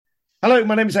Hello,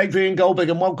 my name is Adrian Goldberg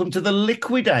and welcome to The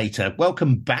Liquidator.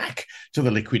 Welcome back to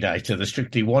The Liquidator, the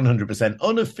strictly 100%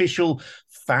 unofficial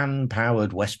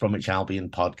fan-powered West Bromwich Albion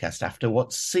podcast. After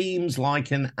what seems like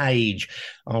an age,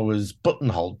 I was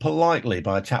buttonholed politely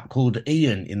by a chap called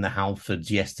Ian in the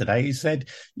Halfords yesterday. He said,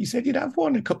 you said you'd have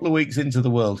one a couple of weeks into the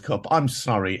World Cup. I'm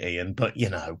sorry, Ian, but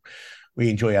we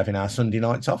enjoy having our Sunday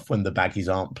nights off when the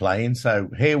baggies aren't playing. So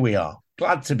here we are.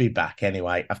 Glad to be back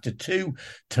anyway, after two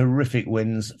terrific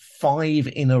wins, 5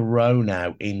 in a row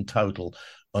now in total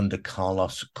under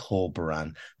Carlos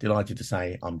Corberán. Delighted to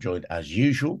say I'm joined as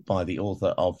usual by the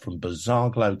author of From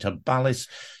Bizarglo to Ballis,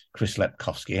 Chris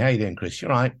Lepkowski. How you doing, Chris? You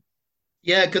all right?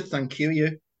 Yeah, good, thank you.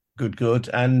 You? Good.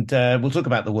 And we'll talk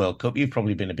about the World Cup. You've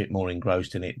probably been a bit more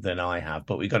engrossed in it than I have,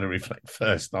 but we've got to reflect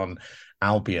first on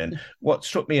Albion. What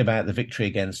struck me about the victory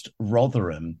against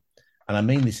Rotherham, and I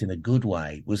mean this in a good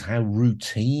way, was how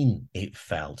routine it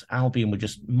felt. Albion were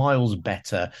just miles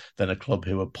better than a club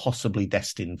who are possibly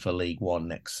destined for League One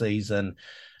next season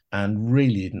and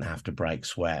really didn't have to break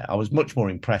sweat. I was much more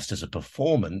impressed as a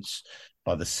performance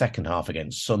by the second half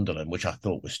against Sunderland, which I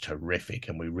thought was terrific,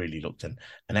 and we really looked an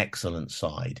excellent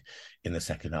side in the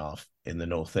second half in the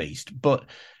North East. But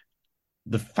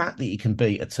the fact that you can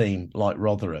beat a team like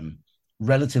Rotherham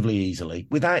relatively easily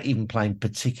without even playing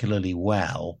particularly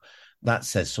well, that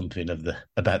says something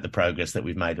about the progress that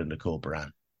we've made under Corberán.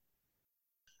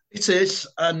 It is,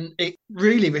 and it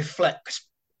really reflects.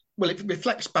 Well, it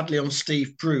reflects badly on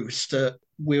Steve Bruce that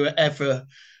we were ever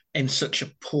in such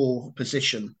a poor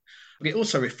position. But it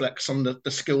also reflects on the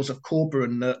skills of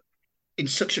Corberán that in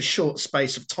such a short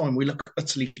space of time we look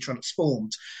utterly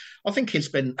transformed. I think he's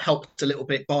been helped a little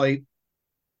bit by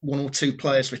one or two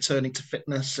players returning to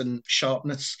fitness and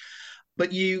sharpness.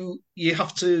 But you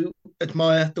have to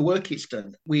admire the work he's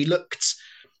done. We looked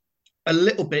a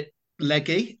little bit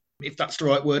leggy, if that's the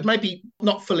right word, maybe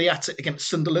not fully at it against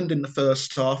Sunderland in the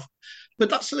first half, but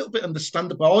that's a little bit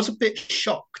understandable. I was a bit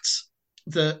shocked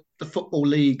that the Football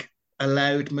League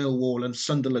allowed Millwall and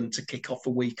Sunderland to kick off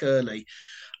a week early.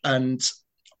 And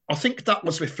I think that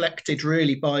was reflected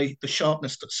really by the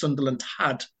sharpness that Sunderland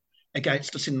had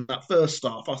against us in that first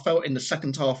half. I felt in the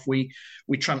second half we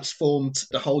transformed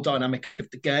the whole dynamic of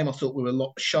the game. I thought we were a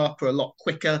lot sharper, a lot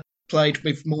quicker, played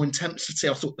with more intensity.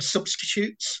 I thought the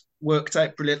substitutes worked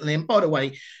out brilliantly. And by the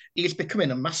way, he's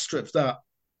becoming a master of that.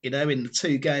 In the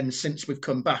 2 games since we've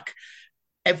come back,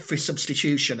 every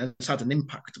substitution has had an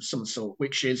impact of some sort,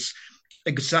 which is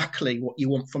exactly what you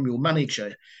want from your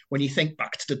manager. When you think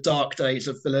back to the dark days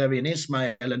of Valerian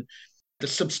Ismail and the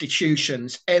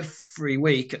substitutions every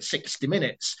week at 60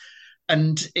 minutes.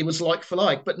 And it was like for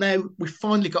like. But now we've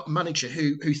finally got a manager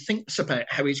who thinks about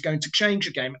how he's going to change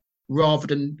a game rather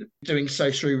than doing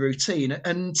so through routine.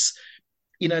 And,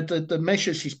 the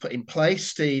measures he's put in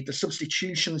place, the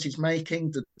substitutions he's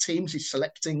making, the teams he's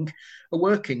selecting are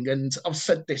working. And I've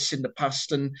said this in the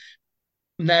past, and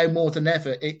now more than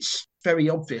ever, it's very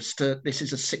obvious that this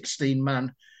is a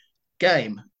 16-man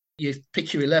game. You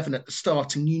pick your 11 at the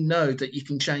start and you know that you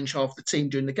can change half the team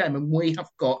during the game. And we have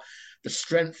got the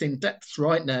strength in depth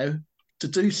right now to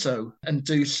do so and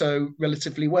do so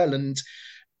relatively well. And,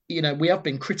 we have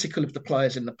been critical of the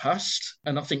players in the past,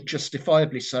 and I think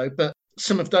justifiably so. But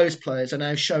some of those players are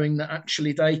now showing that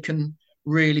actually they can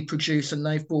really produce, and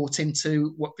they've bought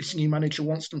into what this new manager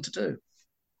wants them to do.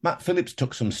 Matt Phillips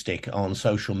took some stick on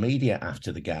social media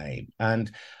after the game,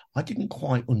 and I didn't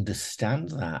quite understand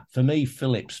that. For me,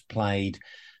 Phillips played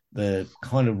the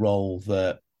kind of role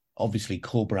that obviously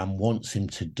Corberán wants him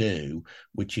to do,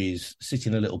 which is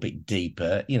sitting a little bit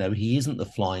deeper. He isn't the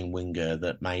flying winger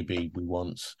that maybe we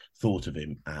once thought of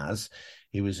him as.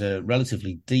 He was a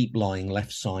relatively deep-lying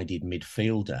left-sided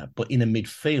midfielder, but in a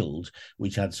midfield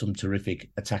which had some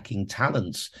terrific attacking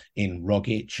talents in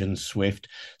Rogic and Swift.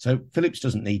 So Phillips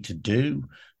doesn't need to do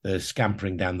the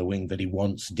scampering down the wing that he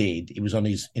once did. He was on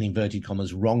his, in inverted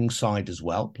commas, wrong side as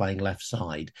well, playing left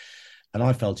side. And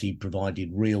I felt he provided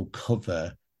real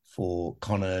cover for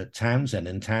Connor Townsend,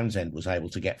 and Townsend was able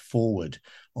to get forward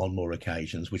on more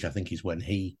occasions, which I think is when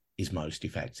he is most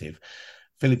effective.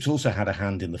 Phillips also had a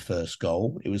hand in the first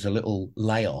goal. It was a little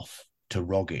layoff to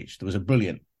Rogic. There was a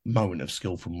brilliant moment of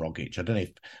skill from Rogic. I don't know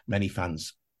if many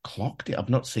fans clocked it. I've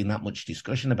not seen that much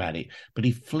discussion about it, but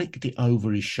he flicked it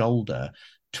over his shoulder,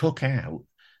 took out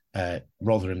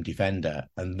Rotherham defender,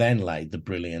 and then laid the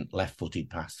brilliant left-footed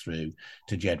pass through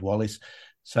to Jed Wallace.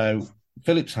 So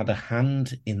Phillips had a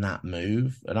hand in that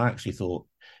move, and I actually thought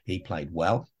he played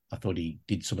well. I thought he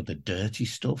did some of the dirty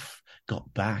stuff,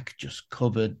 got back, just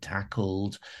covered,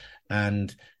 tackled.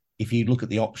 And if you look at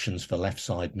the options for left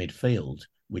side midfield,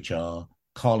 which are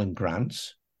Carlin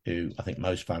Grant, who I think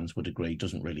most fans would agree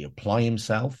doesn't really apply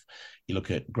himself. You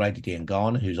look at Grady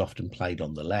Diangana, who's often played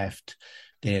on the left.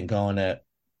 Diangana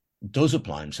does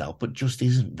apply himself, but just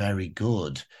isn't very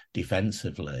good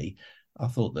defensively. I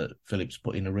thought that Phillips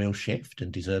put in a real shift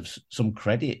and deserves some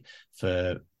credit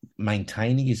for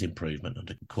maintaining his improvement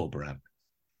under Corberan.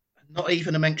 Not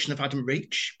even a mention of Adam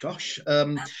Reach. Gosh,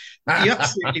 you're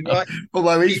absolutely right.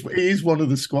 Although he's one of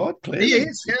the squad, clearly. He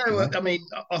is, yeah. Well, I mean,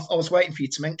 I was waiting for you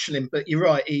to mention him, but you're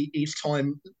right. His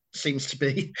time seems to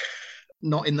be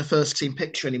not in the first team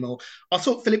picture anymore. I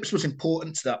thought Phillips was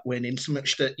important to that win in so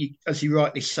much that, as you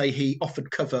rightly say, he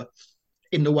offered cover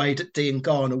in the way that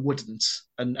Diangana wouldn't.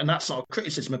 And that's not a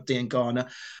criticism of Diangana,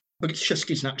 but it's just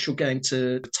his natural game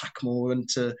to attack more and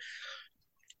to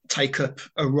take up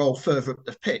a role further up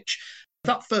the pitch.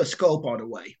 That first goal, by the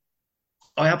way,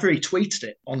 I have retweeted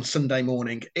it on Sunday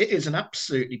morning. It is an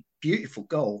absolutely beautiful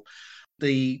goal.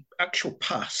 The actual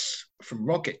pass from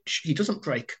Rogic, he doesn't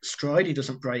break stride, he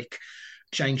doesn't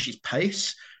change his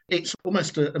pace. It's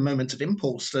almost a moment of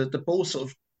impulse. The ball sort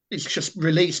of is just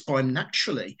released by him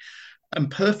naturally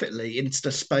and perfectly into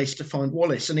the space to find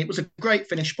Wallace. And it was a great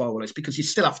finish by Wallace because you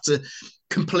still have to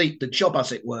complete the job,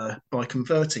 as it were, by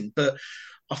converting. But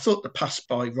I thought the pass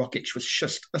by Rogic was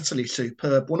just utterly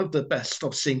superb. One of the best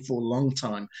I've seen for a long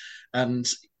time. And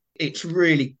it's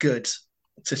really good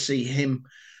to see him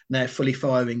now fully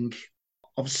firing.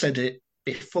 I've said it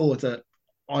before that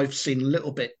I've seen a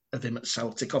little bit of him at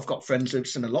Celtic. I've got friends who've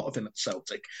seen a lot of him at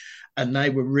Celtic, and they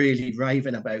were really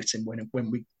raving about him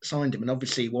when we signed him. And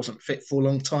obviously he wasn't fit for a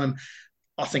long time.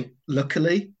 I think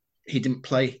luckily he didn't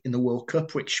play in the World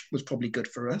Cup, which was probably good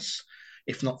for us,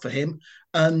 if not for him.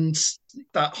 And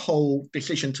that whole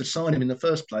decision to sign him in the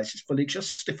first place is fully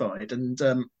justified. And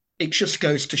it just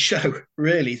goes to show,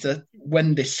 really, that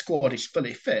when this squad is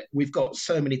fully fit, we've got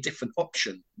so many different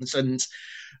options. And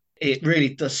it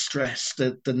really does stress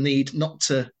the need not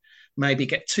to maybe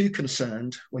get too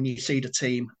concerned when you see the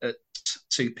team at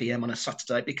 2 p.m. on a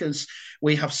Saturday, because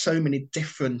we have so many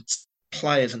different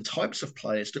players and types of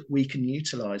players that we can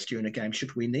utilise during a game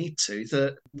should we need to,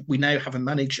 that we now have a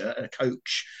manager, a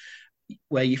coach,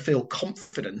 where you feel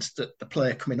confident that the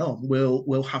player coming on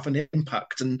will have an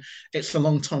impact. And it's a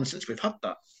long time since we've had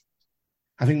that.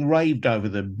 Having raved over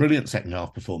the brilliant second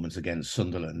half performance against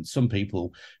Sunderland, some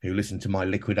people who listened to my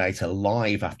Liquidator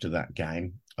live after that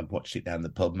game, I'd watched it down the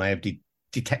pub, may have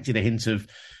detected a hint of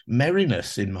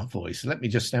merriness in my voice. Let me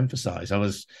just emphasise, I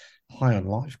was high on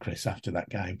life, Chris, after that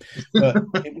game. But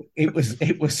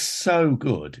it was so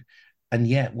good. And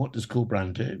yet, what does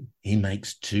Corberan do? He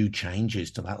makes 2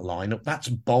 changes to that lineup. That's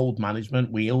bold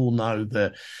management. We all know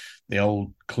the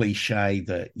old cliche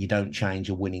that you don't change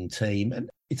a winning team. And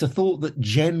it's a thought that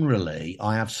generally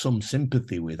I have some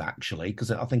sympathy with, actually,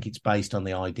 because I think it's based on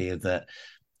the idea that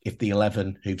if the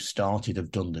 11 who've started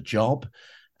have done the job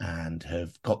and have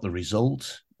got the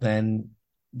result, then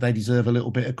they deserve a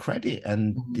little bit of credit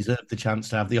and deserve the chance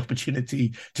to have the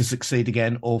opportunity to succeed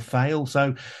again or fail.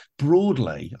 So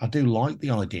broadly, I do like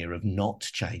the idea of not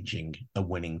changing a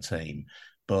winning team.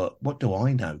 But what do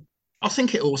I know? I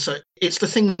think it's the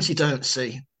things you don't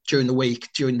see during the week,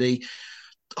 during the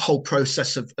whole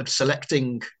process of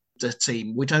selecting the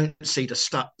team. We don't see the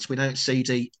stats. We don't see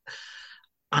the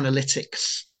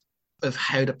analytics of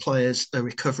how the players are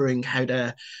recovering, how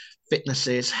their fitness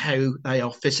is, how they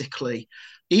are physically,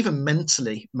 even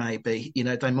mentally. Maybe,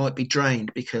 they might be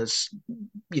drained because,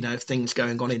 things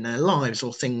going on in their lives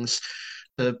or things,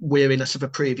 the weariness of a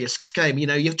previous game.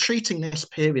 You're treating this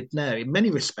period now in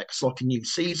many respects like a new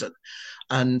season.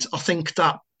 And I think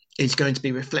that is going to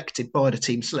be reflected by the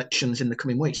team selections in the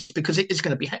coming weeks, because it is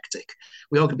going to be hectic.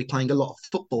 We are going to be playing a lot of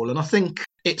football. And I think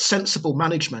it's sensible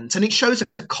management. And it shows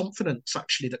a confidence,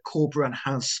 actually, that Corberan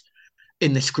has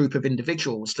in this group of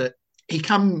individuals, that he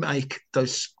can make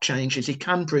those changes. He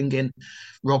can bring in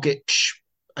Rogic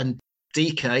and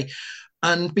DK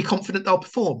and be confident they'll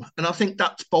perform. And I think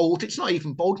that's bold. It's not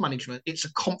even bold management. It's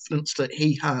a confidence that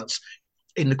he has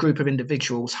in the group of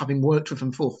individuals, having worked with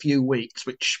them for a few weeks,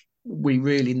 which we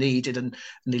really needed, and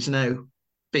is now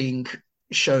being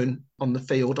shown on the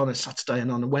field on a Saturday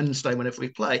and on a Wednesday whenever we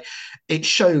play. It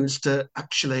shows that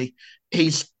actually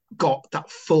he's got that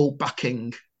full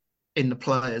backing in the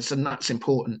players, and that's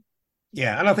important.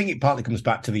 Yeah, and I think it partly comes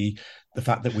back to the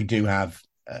fact that we do have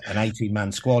an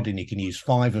 18-man squad and you can use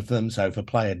 5 of them. So if a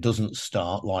player doesn't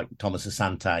start, like Thomas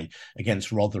Asante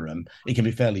against Rotherham, he can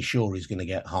be fairly sure he's going to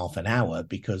get half an hour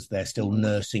because they're still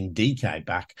nursing DK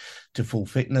back to full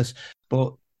fitness.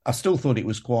 But I still thought it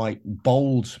was quite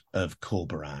bold of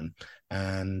Corberan.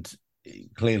 And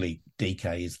clearly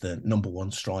DK is the number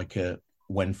 1 striker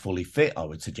when fully fit, I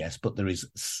would suggest, but there is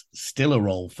still a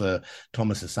role for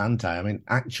Thomas Asante. I mean,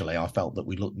 actually, I felt that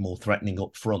we looked more threatening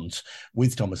up front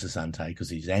with Thomas Asante because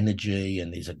his energy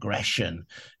and his aggression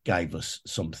gave us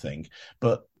something.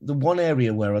 But the one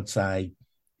area where I'd say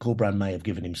Corberán may have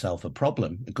given himself a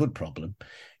good problem,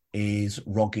 is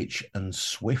Rogic and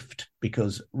Swift,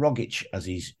 because Rogic, as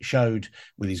he showed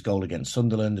with his goal against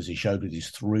Sunderland, as he showed with his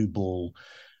through ball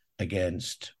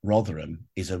against Rotherham,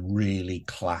 is a really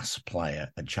class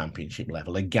player at championship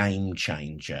level, a game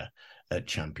changer at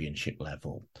championship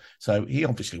level. So he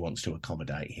obviously wants to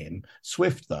accommodate him.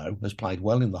 Swift, though, has played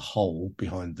well in the hole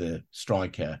behind the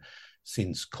striker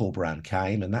since Corberán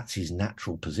came, and that's his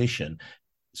natural position.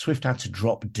 Swift had to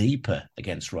drop deeper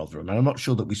against Rotherham, and I'm not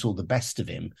sure that we saw the best of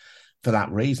him for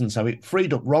that reason. So it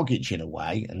freed up Rogic in a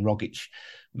way, and Rogic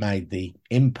made the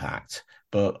impact.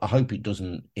 But I hope it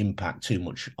doesn't impact too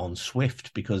much on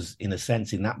Swift, because in a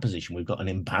sense, in that position, we've got an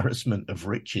embarrassment of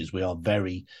riches. We are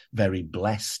very, very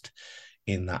blessed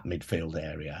in that midfield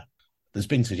area. There's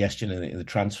been suggestion in the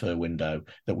transfer window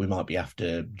that we might be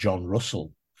after John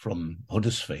Russell from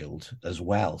Huddersfield as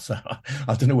well. So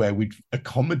I don't know where we'd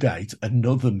accommodate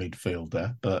another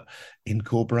midfielder, but in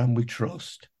Corberán we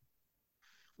trust.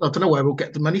 I don't know where we'll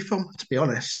get the money from, to be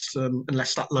honest,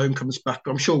 unless that loan comes back.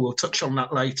 But I'm sure we'll touch on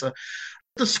that later.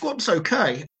 The squad's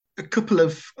okay. A couple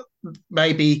of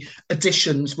maybe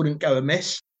additions wouldn't go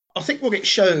amiss. I think what it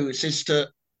shows is that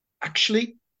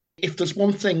actually, if there's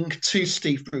one thing to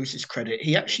Steve Bruce's credit,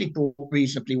 he actually brought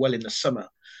reasonably well in the summer.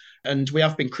 And we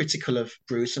have been critical of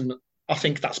Bruce, and I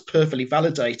think that's perfectly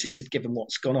validated given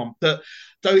what's gone on. But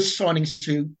those signings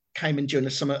who came in during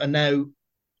the summer are now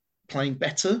playing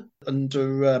better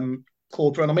under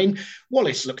Corberán. I mean,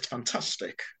 Wallace looked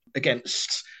fantastic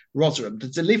against Rotherham. The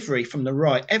delivery from the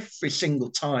right, every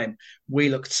single time we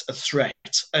looked a threat.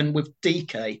 And with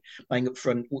DK playing up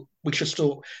front, we just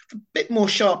thought a bit more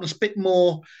sharpness, a bit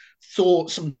more thought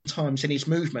sometimes in his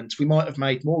movements, we might have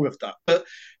made more of that. But,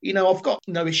 you know, I've got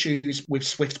no issues with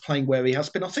Swift playing where he has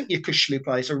been. I think Yekushlu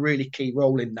plays a really key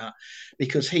role in that,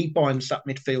 because he binds that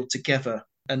midfield together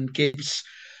and gives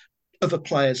other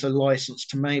players a license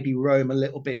to maybe roam a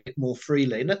little bit more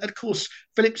freely. And of course,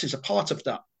 Phillips is a part of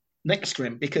that next to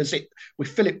him, because with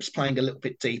Phillips playing a little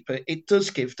bit deeper, it does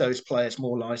give those players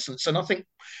more license. And I think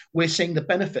we're seeing the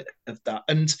benefit of that.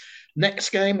 And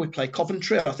next game, we play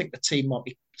Coventry. I think the team might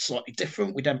be slightly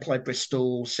different. We then play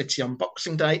Bristol City on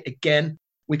Boxing Day. Again,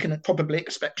 we can probably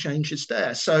expect changes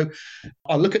there. So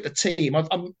I look at the team.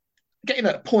 I'm getting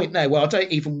at a point now where I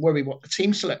don't even worry what the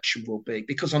team selection will be,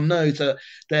 because I know that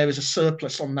there is a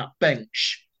surplus on that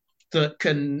bench that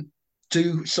can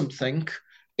do something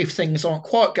if things aren't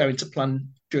quite going to plan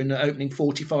during the opening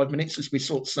 45 minutes, as we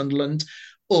saw at Sunderland,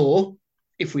 or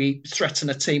if we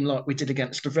threaten a team like we did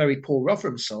against a very poor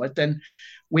Rotherham side, then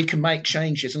we can make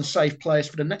changes and save players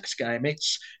for the next game.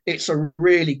 It's a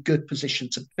really good position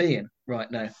to be in right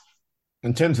now.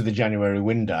 In terms of the January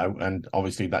window, and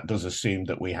obviously that does assume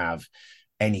that we have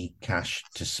any cash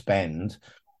to spend,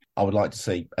 I would like to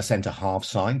see a centre-half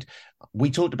signed. We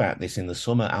talked about this in the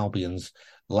summer, Albion's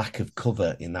lack of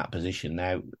cover in that position.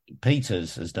 Now,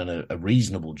 Peters has done a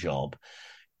reasonable job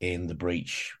in the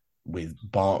breach with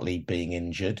Bartley being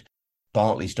injured.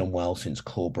 Bartley's done well since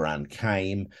Corberán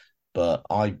came, but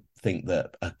I think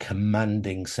that a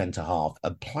commanding centre-half,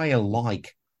 a player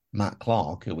like Matt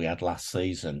Clark, who we had last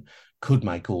season, could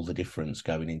make all the difference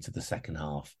going into the second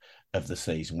half of the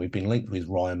season. We've been linked with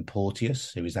Ryan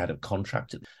Porteous, who is out of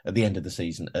contract at the end of the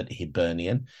season at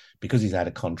Hibernian. Because he's out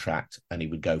of contract and he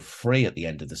would go free at the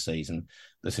end of the season,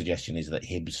 the suggestion is that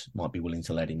Hibs might be willing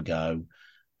to let him go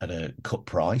at a cut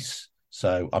price.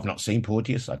 So I've not seen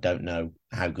Porteous. I don't know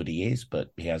how good he is, but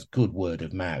he has good word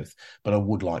of mouth. But I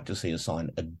would like to see us sign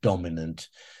a dominant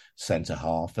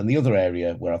centre-half. And the other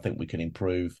area where I think we can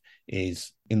improve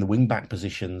is in the wing-back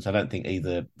positions. I don't think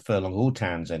either Furlong or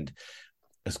Townsend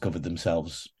has covered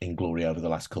themselves in glory over the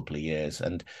last couple of years.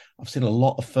 And I've seen a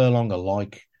lot of Furlong. I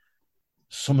like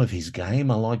some of his game.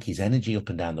 I like his energy up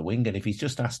and down the wing. And if he's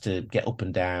just asked to get up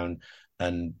and down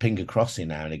and ping a crossing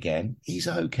now and again, he's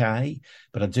okay.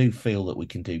 But I do feel that we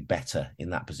can do better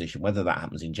in that position. Whether that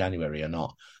happens in January or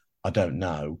not, I don't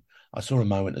know. I saw a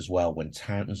moment as well when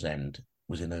Townsend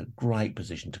was in a great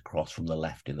position to cross from the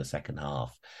left in the second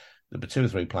half. There were two or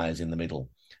three players in the middle,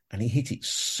 and he hit it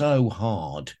so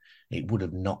hard it would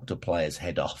have knocked a player's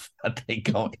head off had they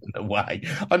got in the way.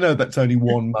 I know that's only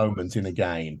one moment in a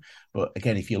game, but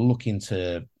again, if you're looking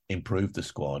to improve the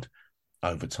squad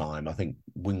over time, I think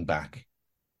wing-back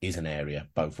is an area,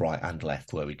 both right and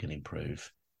left, where we can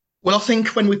improve. Well, I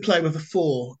think when we play with a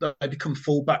four, they become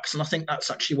full-backs, and I think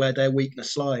that's actually where their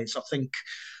weakness lies. I think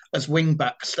as wing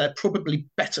backs, they're probably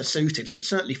better suited.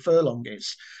 Certainly Furlong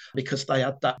is, because they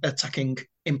had that attacking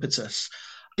impetus.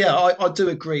 Yeah, I do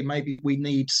agree. Maybe we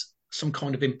need some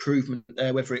kind of improvement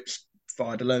there, whether it's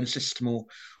via the loan system or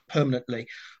permanently.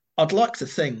 I'd like to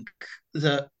think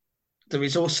that there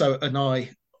is also an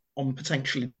eye on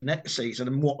potentially next season.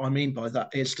 And what I mean by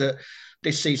that is that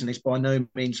this season is by no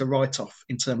means a write-off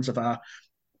in terms of our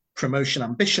promotion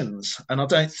ambitions. And I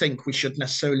don't think we should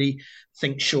necessarily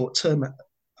think short-term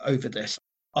over this.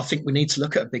 I think we need to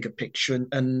look at a bigger picture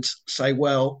and say,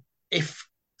 well, if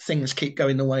things keep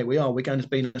going the way we are, we're going to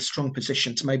be in a strong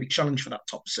position to maybe challenge for that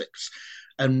top six.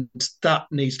 And that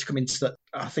needs to come into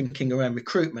our thinking around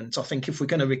recruitment. I think if we're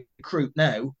going to recruit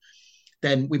now,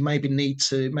 then we maybe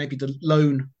the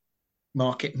loan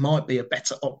market might be a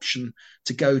better option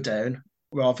to go down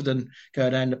rather than go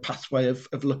down the pathway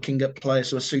of looking at players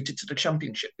who are suited to the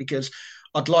Championship, because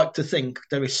I'd like to think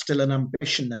there is still an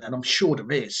ambition there, and I'm sure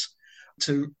there is,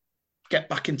 to get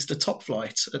back into the top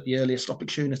flight at the earliest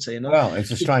opportunity. And well,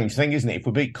 it's a strange thing, isn't it? If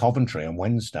we beat Coventry on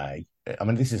Wednesday, I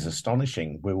mean, this is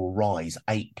astonishing. We will rise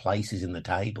 8 places in the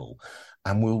table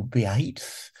and we'll be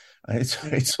 8th.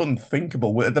 It's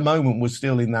unthinkable. At the moment, we're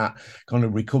still in that kind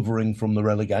of recovering from the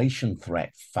relegation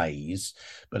threat phase,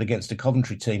 but against a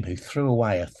Coventry team who threw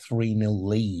away a 3-0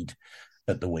 lead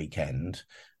at the weekend,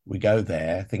 we go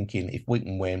there thinking if we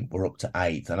can win, we're up to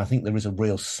 8th. And I think there is a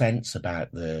real sense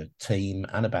about the team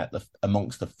and about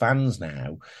amongst the fans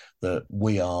now that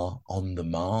we are on the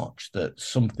march, that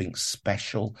something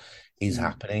special is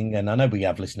happening. And I know we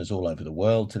have listeners all over the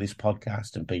world to this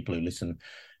podcast and people who listen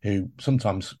who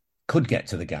sometimes could get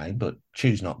to the game but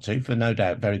choose not to, for no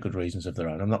doubt very good reasons of their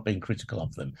own. I'm not being critical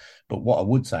of them. But what I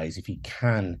would say is if you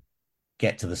can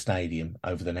get to the stadium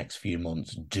over the next few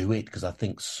months, do it, because I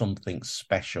think something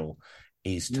special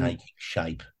is taking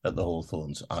shape at the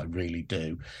Hawthorns. I really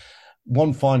do.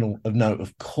 One final note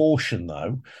of caution,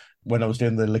 though. When I was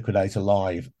doing the Liquidator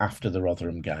Live after the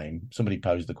Rotherham game, somebody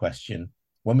posed the question,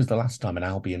 when was the last time an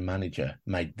Albion manager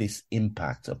made this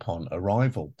impact upon a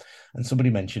rival? And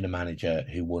somebody mentioned a manager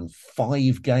who won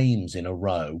 5 games in a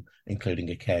row, including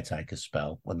a caretaker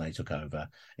spell when they took over.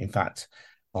 In fact,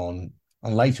 on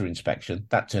later inspection,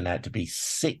 that turned out to be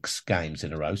 6 games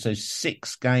in a row. So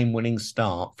 6-game winning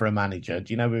start for a manager.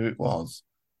 Do you know who it was?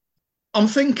 I'm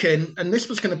thinking, and this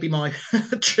was going to be my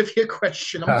trivia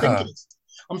question.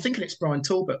 I'm thinking it's Brian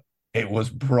Talbot. It was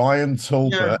Brian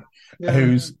Talbot,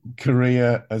 whose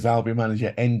career as Albion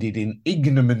manager ended in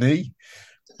ignominy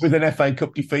with an FA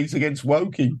Cup defeat against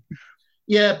Woking.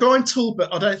 Yeah, Brian Talbot,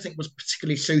 I don't think was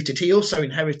particularly suited. He also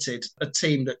inherited a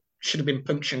team that should have been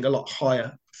punching a lot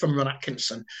higher from Ron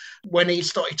Atkinson. When he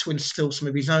started to instill some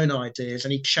of his own ideas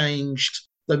and he changed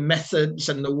the methods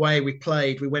and the way we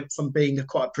played, we went from being a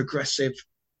quite progressive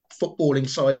footballing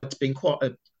side to being quite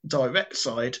a direct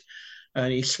side.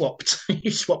 And he swapped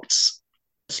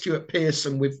Stuart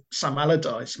Pearson with Sam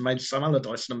Allardyce and made Sam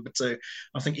Allardyce number 2.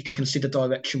 I think you can see the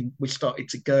direction we started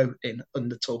to go in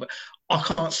under Talbot. I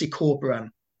can't see Corberan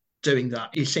doing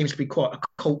that. He seems to be quite a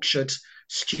cultured,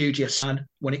 studious man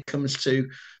when it comes to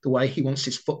the way he wants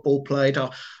his football played.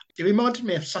 It reminded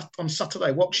me of on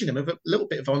Saturday watching him of a little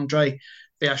bit of Andre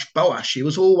Villas-Boas. He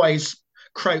was always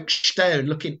crouched down,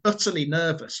 looking utterly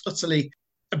nervous, utterly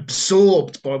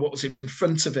absorbed by what was in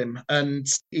front of him. And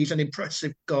he's an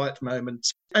impressive guy at the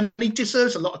moment. And he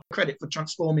deserves a lot of credit for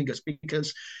transforming us,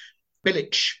 because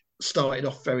Bilic started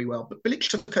off very well, but Bilic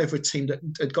took over a team that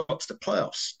had got to the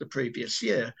playoffs the previous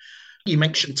year. You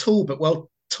mentioned Talbot. Well,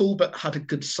 Talbot had a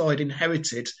good side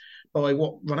inherited by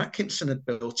what Ron Atkinson had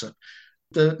built up.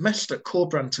 The mess that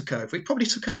Corberan took over, he probably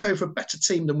took over a better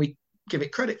team than we give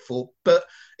it credit for, but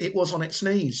it was on its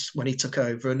knees when he took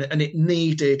over, and it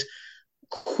needed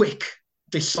quick,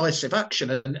 decisive action,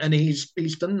 and he's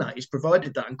done that. He's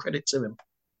provided that, and credit to him.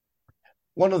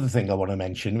 One other thing I want to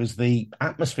mention was the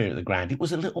atmosphere at the ground. It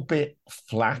was a little bit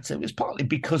flat. It was partly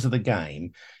because of the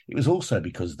game. It was also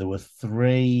because there were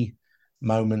 3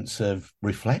 moments of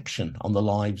reflection on the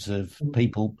lives of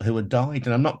people who had died.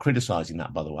 And I'm not criticising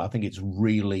that, by the way. I think it's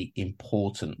really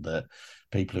important that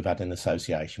people who've had an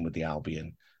association with the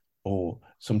Albion, or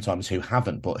sometimes who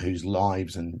haven't, but whose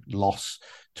lives and loss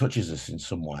touches us in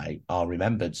some way, are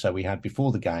remembered. So we had,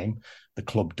 before the game, the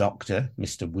club doctor,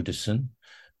 Mr. Wooderson,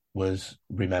 was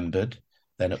remembered.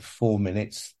 Then at 4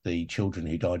 minutes, the children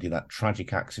who died in that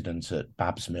tragic accident at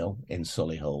Babs Mill in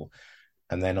Solihull.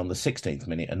 And then on the 16th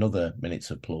minute, another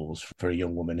minute's applause for a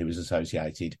young woman who was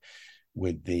associated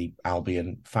with the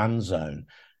Albion fan zone.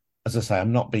 As I say,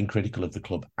 I'm not being critical of the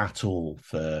club at all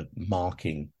for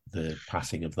marking the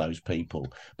passing of those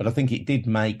people, but I think it did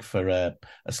make for a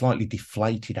slightly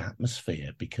deflated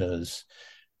atmosphere, because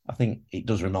I think it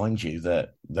does remind you that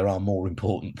there are more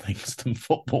important things than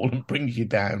football and brings you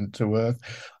down to earth.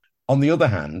 On the other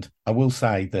hand, I will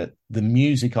say that the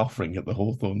music offering at the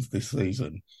Hawthorns this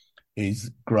season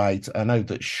is great. I know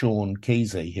that Sean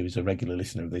Kesey, who is a regular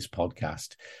listener of this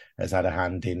podcast, has had a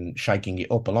hand in shaking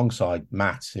it up alongside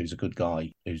Matt, who's a good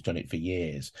guy who's done it for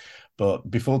years. But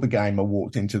before the game, I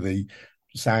walked into the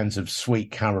sounds of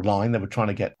Sweet Caroline. They were trying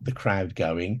to get the crowd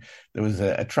going. There was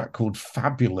a track called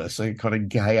Fabulous, a kind of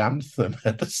gay anthem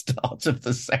at the start of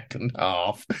the second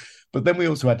half. But then we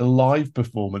also had a live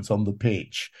performance on the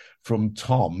pitch from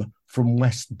Tom from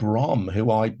West Brom, who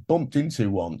I bumped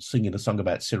into once singing a song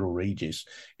about Cyril Regis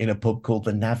in a pub called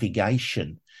The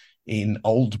Navigation in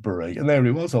Oldbury. And there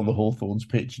he was on the Hawthorns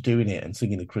pitch doing it and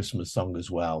singing a Christmas song as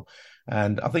well.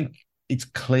 And I think it's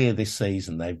clear this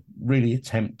season they've really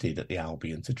attempted at the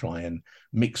Albion to try and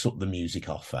mix up the music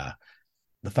offer.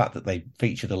 The fact that they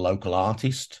featured a local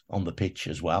artist on the pitch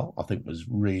as well, I think was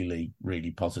really,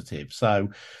 really positive. So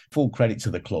full credit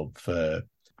to the club for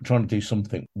trying to do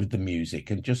something with the music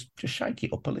and just shake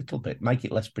it up a little bit, make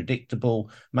it less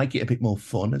predictable, make it a bit more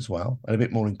fun as well, and a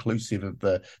bit more inclusive of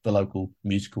the local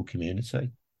musical community.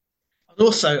 I'd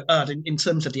also add, in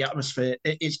terms of the atmosphere,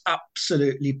 it is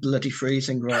absolutely bloody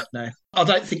freezing right now. I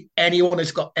don't think anyone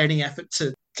has got any effort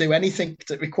to do anything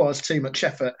that requires too much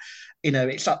effort. You know,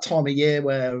 it's that time of year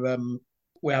where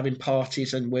we're having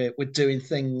parties and we're doing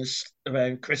things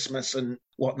around Christmas and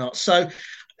whatnot. So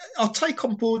I'll take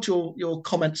on board your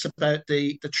comments about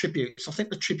the tributes. I think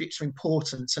the tributes are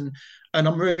important, and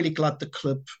I'm really glad the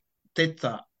club did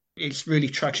that. It's really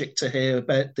tragic to hear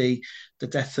about the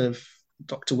death of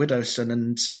Dr. Widowson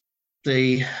and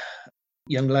the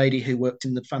young lady who worked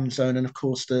in the fan zone, and of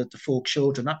course the four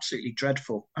children. Absolutely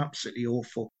dreadful, absolutely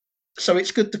awful. So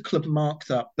it's good the club marked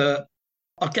that, but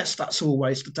I guess that's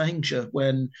always the danger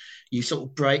when you sort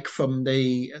of break from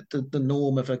the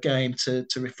norm of a game to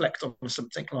reflect on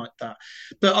something like that.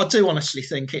 But I do honestly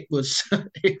think it was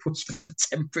it was the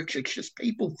temperature, just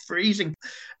people freezing,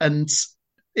 and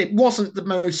it wasn't the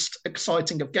most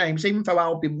exciting of games. Even though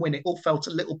Albion win, it all felt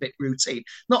a little bit routine.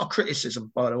 Not a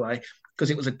criticism, by the way, because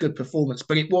it was a good performance,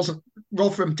 but it wasn't.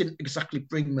 Rotherham didn't exactly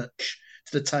bring much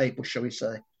to the table, shall we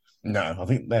say. No, I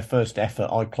think their first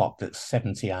effort I clocked at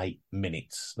 78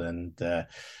 minutes, and they're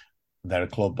a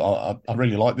club. I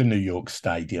really like the New York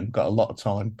Stadium. Got a lot of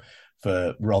time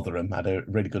for Rotherham. Had a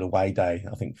really good away day,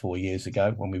 I think 4 years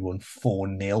ago when we won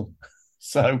 4-0.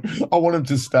 So I want them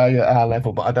to stay at our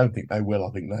level, but I don't think they will.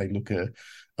 I think they look a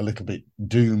little bit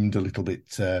doomed, a little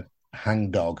bit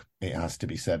hangdog, it has to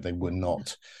be said. They were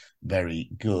not very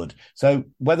good. So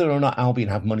whether or not Albion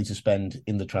have money to spend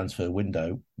in the transfer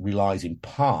window relies in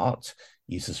part,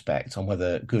 you suspect, on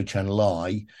whether Gurchan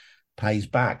Lai pays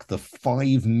back the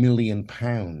 £5 million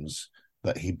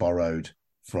that he borrowed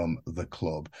from the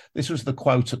club. This was the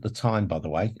quote at the time, by the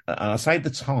way. And I say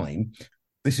the time,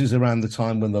 this is around the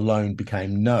time when the loan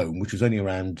became known, which was only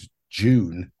around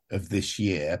June of this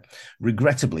year.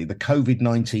 Regrettably, the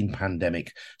COVID-19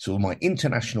 pandemic saw my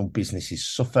international businesses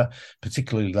suffer,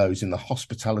 particularly those in the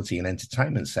hospitality and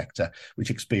entertainment sector,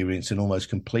 which experienced an almost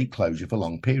complete closure for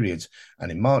long periods.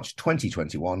 And in March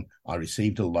 2021, I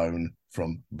received a loan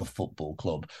from the football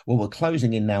club. Well, we're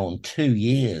closing in now on 2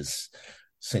 years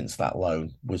since that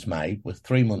loan was made. We're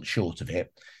 3 months short of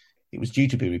it. It was due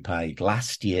to be repaid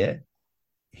last year.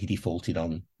 He defaulted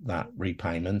on that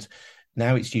repayment.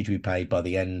 Now it's due to be paid by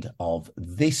the end of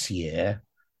this year.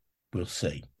 We'll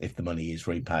see if the money is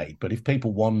repaid. But if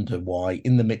people wonder why,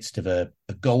 in the midst of a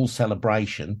goal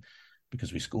celebration,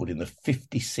 because we scored in the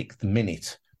 56th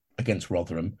minute against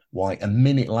Rotherham, why a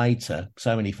minute later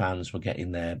so many fans were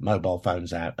getting their mobile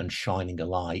phones out and shining a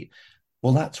light,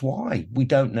 well, that's why. We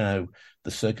don't know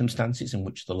the circumstances in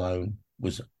which the loan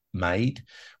was made.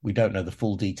 We don't know the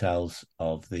full details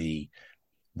of the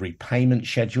repayment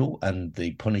schedule and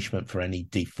the punishment for any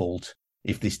default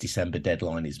if this December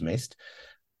deadline is missed.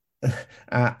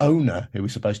 Our owner, who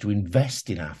was supposed to invest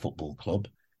in our football club,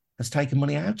 has taken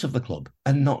money out of the club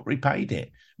and not repaid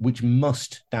it, which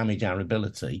must damage our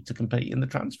ability to compete in the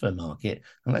transfer market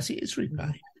unless it is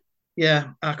repaid. Yeah,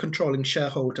 our controlling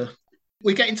shareholder.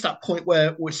 We're getting to that point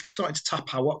where we're starting to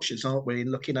tap our watches, aren't we?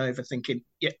 And looking over thinking,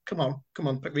 yeah, come on,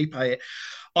 but repay it.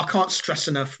 I can't stress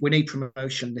enough, we need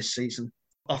promotion this season.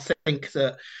 I think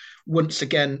that once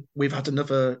again, we've had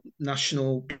another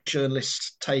national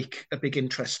journalist take a big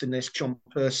interest in this. John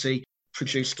Percy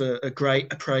produced a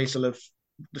great appraisal of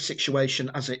the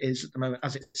situation as it is at the moment,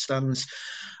 as it stands.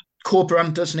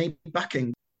 Corberan does need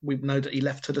backing. We know that he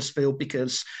left Huddersfield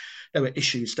because there were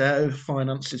issues there over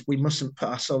finances. We mustn't put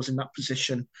ourselves in that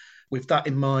position with that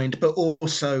in mind. But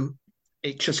also,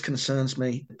 it just concerns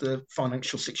me. The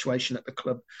financial situation at the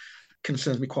club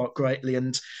concerns me quite greatly.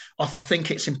 And I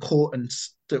think it's important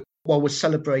that while we're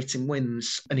celebrating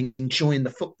wins and enjoying the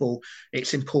football,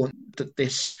 it's important that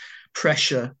this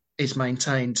pressure is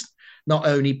maintained, not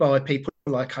only by people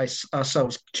like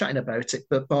ourselves chatting about it,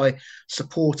 but by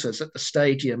supporters at the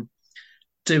stadium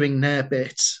doing their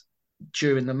bit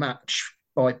during the match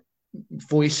by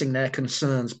voicing their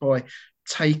concerns, by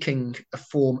taking a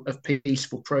form of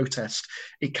peaceful protest.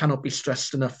 It cannot be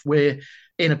stressed enough. We're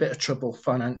in a bit of trouble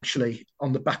financially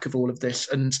on the back of all of this.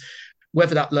 And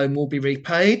whether that loan will be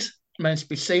repaid remains to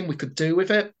be seen. We could do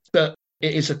with it, but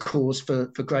it is a cause for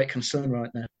great concern right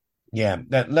now. Yeah,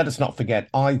 let us not forget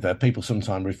either. People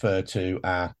sometimes refer to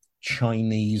our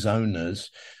Chinese owners.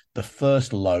 The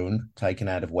first loan taken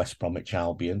out of West Bromwich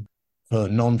Albion for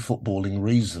non-footballing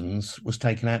reasons was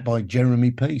taken out by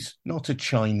Jeremy Peace, not a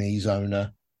Chinese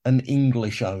owner, an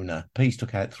English owner. Peace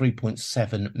took out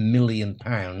 £3.7 million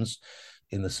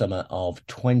in the summer of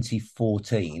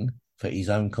 2014 for his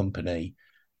own company,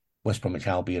 West Bromwich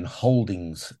Albion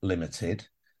Holdings Limited.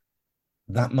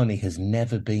 That money has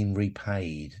never been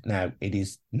repaid. Now, it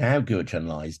is now Gurchan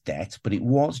Lai's debt, but it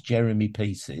was Jeremy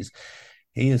Peace's.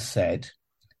 He has said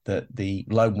that the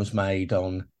loan was made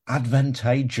on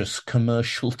advantageous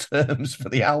commercial terms for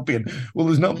the Albion. Well,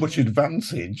 there's not much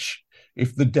advantage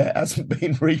if the debt hasn't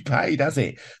been repaid, has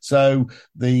it? So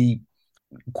the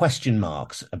question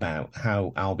marks about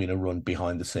how Albion are run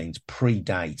behind the scenes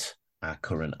predate our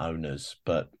current owners,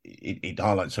 but it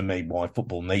highlights for me why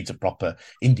football needs a proper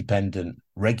independent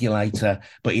regulator.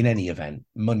 But in any event,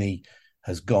 money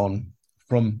has gone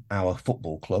from our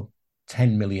football club,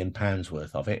 £10 million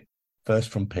worth of it, first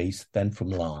from Peace, then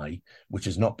from Lai, which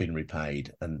has not been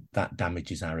repaid, and that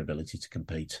damages our ability to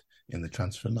compete in the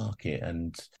transfer market.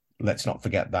 And let's not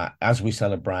forget that as we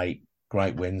celebrate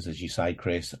great wins, as you say,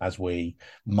 Chris, as we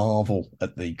marvel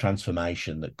at the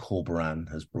transformation that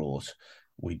Corberan has brought,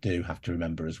 we do have to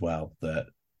remember as well that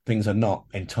things are not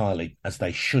entirely as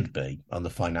they should be on the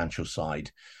financial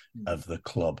side of the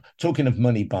club. Talking of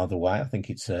money, by the way, I think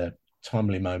it's a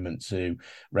timely moment to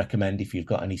recommend, if you've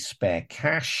got any spare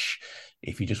cash,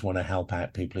 if you just want to help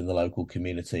out people in the local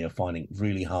community are finding it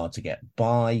really hard to get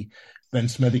by, then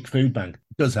Smethwick Food Bank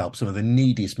does help some of the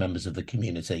neediest members of the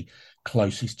community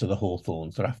closest to the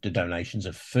Hawthorns. They're after donations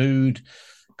of food,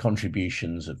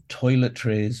 contributions of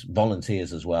toiletries,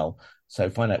 volunteers as well. So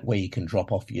find out where you can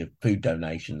drop off your food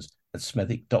donations at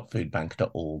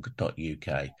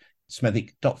smethwick.foodbank.org.uk.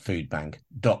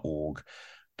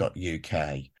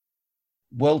 smethwick.foodbank.org.uk.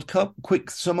 World Cup,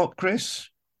 quick sum up, Chris?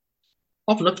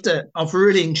 I've loved it. I've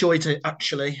really enjoyed it,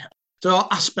 actually. There are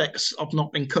aspects I've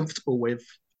not been comfortable with.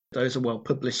 Those are well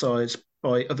publicised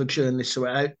by other journalists who are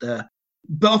out there.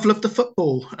 But I've loved the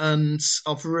football, and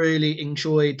I've really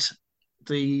enjoyed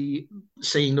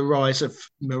seeing the rise of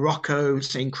Morocco,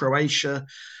 seeing Croatia.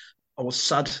 I was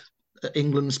sad at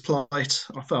England's plight.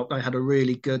 I felt they had a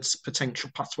really good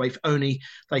potential pathway. If only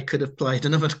they could have played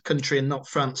another country and not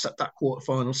France at that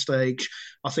quarter-final stage,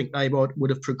 I think they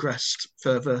would have progressed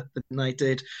further than they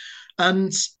did.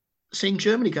 And seeing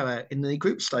Germany go out in the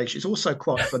group stage is also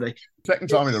quite funny. Second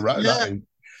time in a row, yeah. that is.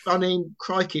 I mean,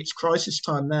 crikey, it's crisis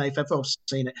time now, if ever I've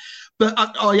seen it. But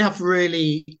I have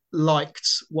really liked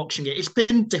watching it. It's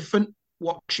been different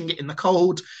watching it in the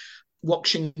cold,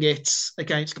 watching it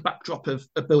against the backdrop of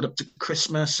a build-up to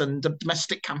Christmas and the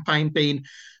domestic campaign being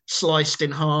sliced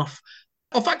in half.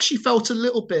 I've actually felt a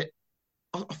little bit,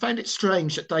 I found it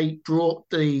strange that they brought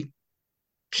the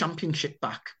championship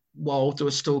back while there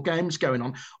were still games going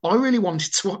on. I really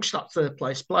wanted to watch that third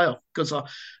place playoff because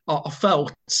I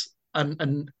felt...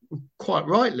 And quite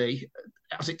rightly,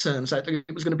 as it turns out, it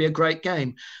was going to be a great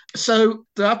game. So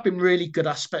there have been really good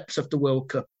aspects of the World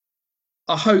Cup.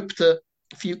 I hope that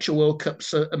future World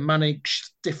Cups are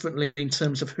managed differently in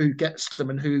terms of who gets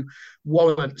them and who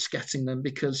warrants getting them,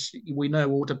 because we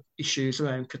know all the issues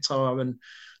around Qatar and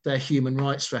their human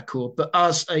rights record. But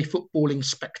as a footballing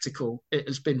spectacle, it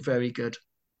has been very good.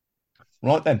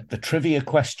 Right then, the trivia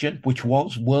question, which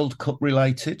was World Cup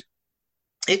related.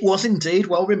 It was indeed,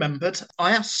 well remembered.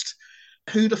 I asked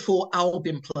who the 4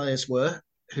 Albion players were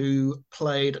who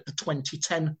played the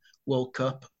 2010 World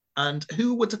Cup and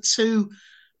who were the 2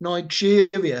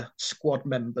 Nigeria squad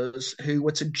members who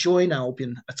were to join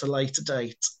Albion at a later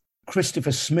date.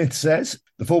 Christopher Smith says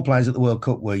the 4 players at the World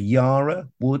Cup were Yara,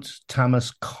 Woods,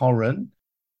 Thomas, Corran.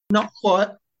 Not quite.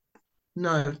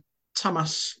 No.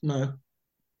 Thomas, no.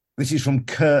 This is from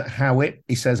Kurt Howitt.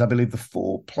 He says, I believe the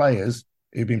 4 players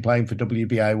who've been playing for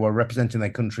WBA were representing their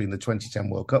country in the 2010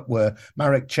 World Cup were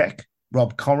Marek Cech,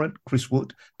 Rob Corran, Chris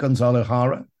Wood, Gonzalo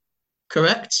Hara.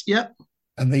 Correct, yeah.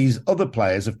 And these other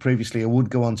players have previously or would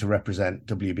go on to represent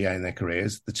WBA in their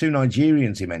careers. The two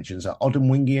Nigerians he mentions are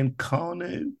Odemwingie and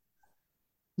Kanu.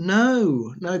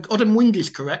 No, Odemwingie is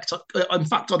correct. In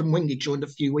fact, Odemwingie joined a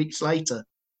few weeks later.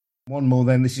 One more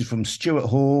then. This is from Stuart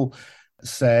Hall.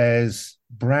 Says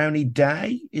Brownie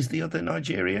Day is the other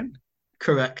Nigerian.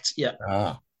 Correct, yeah.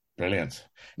 Ah, brilliant.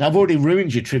 Now, I've already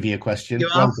ruined your trivia question. You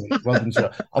are? Well done,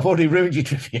 sir. I've already ruined your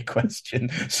trivia question.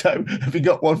 So have you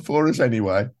got one for us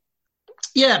anyway?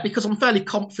 Yeah, because I'm fairly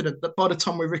confident that by the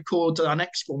time we record our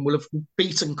next one, we'll have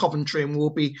beaten Coventry and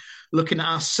we'll be looking at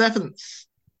our seventh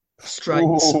straight.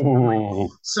 Ooh.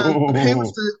 So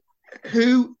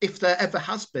who, if there ever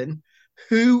has been,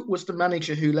 who was the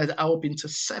manager who led Albion to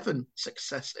 7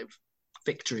 successive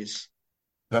victories?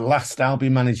 The last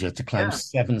Albion manager to claim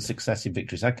 7 successive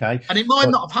victories. Okay. And it might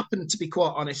not have happened, to be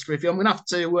quite honest with you. I'm going to have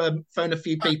to phone a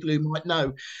few people who might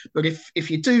know. But if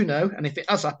you do know, and if it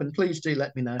has happened, please do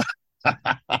let me know.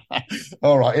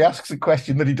 All right, he asks a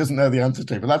question that he doesn't know the answer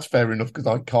to, but that's fair enough because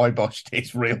I kiboshed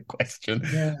his real question.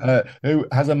 Yeah. Who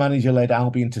has a manager led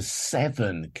Albion to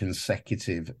 7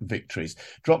 consecutive victories?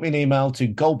 Drop me an email to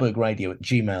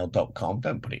goldbergradio@gmail.com.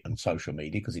 Don't put it on social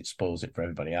media because it spoils it for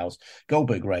everybody else.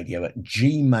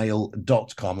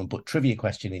 goldbergradio@gmail.com and put trivia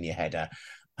question in your header,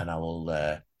 and I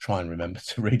will try and remember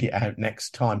to read it out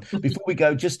next time. Before we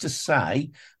go, just to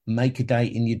say, make a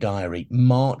date in your diary.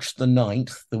 March the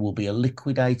 9th, there will be a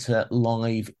Liquidator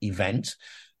live event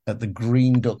at the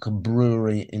Green Duck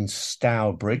Brewery in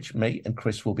Stourbridge. Me and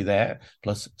Chris will be there,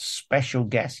 plus special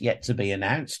guests yet to be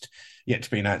announced. Yet to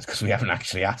be announced because we haven't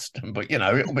actually asked them, but,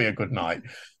 it'll be a good night.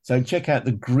 So check out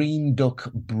the Green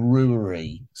Duck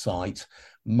Brewery site.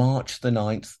 March the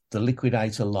 9th, the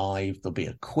Liquidator live. There'll be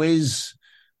a quiz.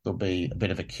 There'll be a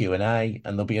bit of a Q&A,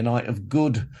 and there'll be a night of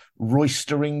good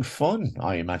roistering fun,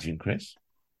 I imagine, Chris.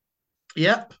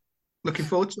 Yep. Looking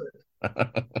forward to it.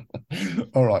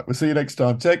 All right. We'll see you next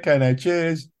time. Take care now.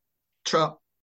 Cheers. Trot.